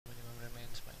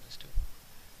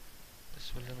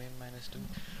minus 2,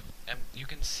 and you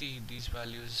can see these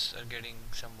values are getting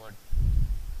somewhat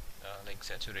like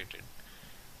saturated.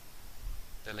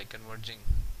 They're like converging,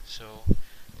 so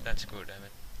that's good. I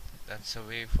mean, that's a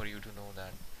way for you to know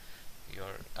that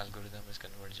your algorithm is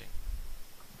converging.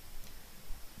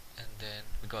 And then,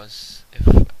 because if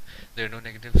there are no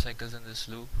negative cycles in this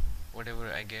loop,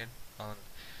 whatever I get on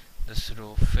this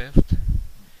row 5th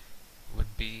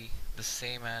would be the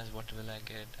same as what will I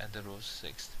get at the row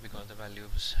 6th, because the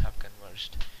values have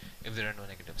converged if there are no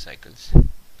negative cycles.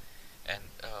 And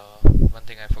one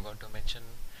thing I forgot to mention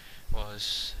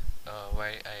was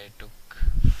why I took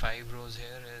 5 rows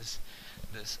here is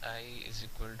this I is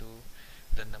equal to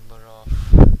the number of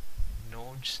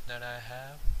nodes that I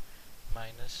have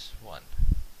minus 1.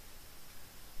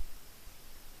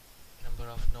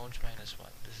 Number of nodes minus 1.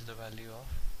 This is the value of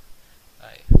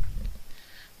I.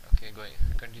 Okay,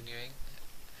 continuing.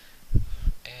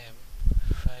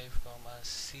 M5 comma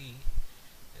C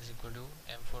is equal to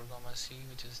M4 comma C,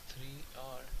 which is 3,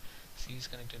 or C is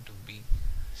connected to B.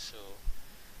 So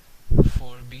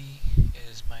 4B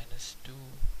is minus 2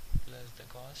 plus the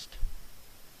cost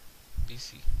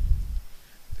BC.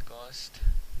 The cost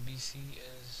BC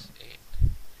is 8,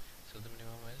 so the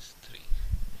minimum is 3.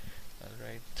 I'll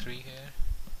write 3 here,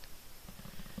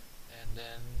 and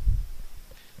then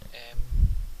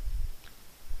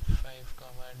M5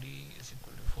 comma D is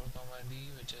equal to 4 comma D,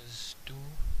 which is 2,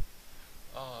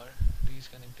 or D is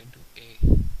connected to A,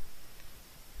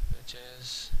 which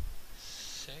is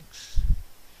 6,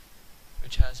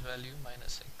 which has value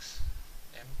minus 6.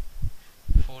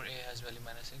 M4A has value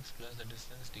minus 6 plus the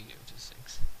distance dA, which is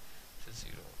 6. This is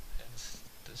 0, hence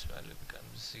this value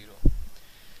becomes 0.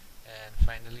 And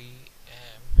finally,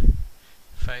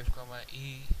 M5 comma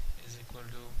E is equal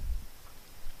to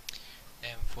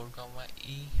M4 comma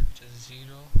E, which is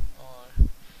 0, or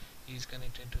E is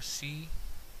connected to C,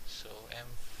 so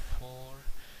M4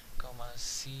 comma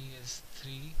C is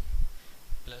 3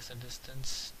 plus the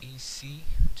distance EC,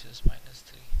 which is minus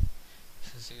 3.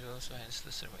 This is 0, so hence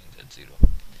this remains at 0.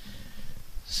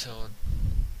 So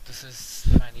this is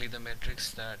finally the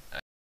matrix that I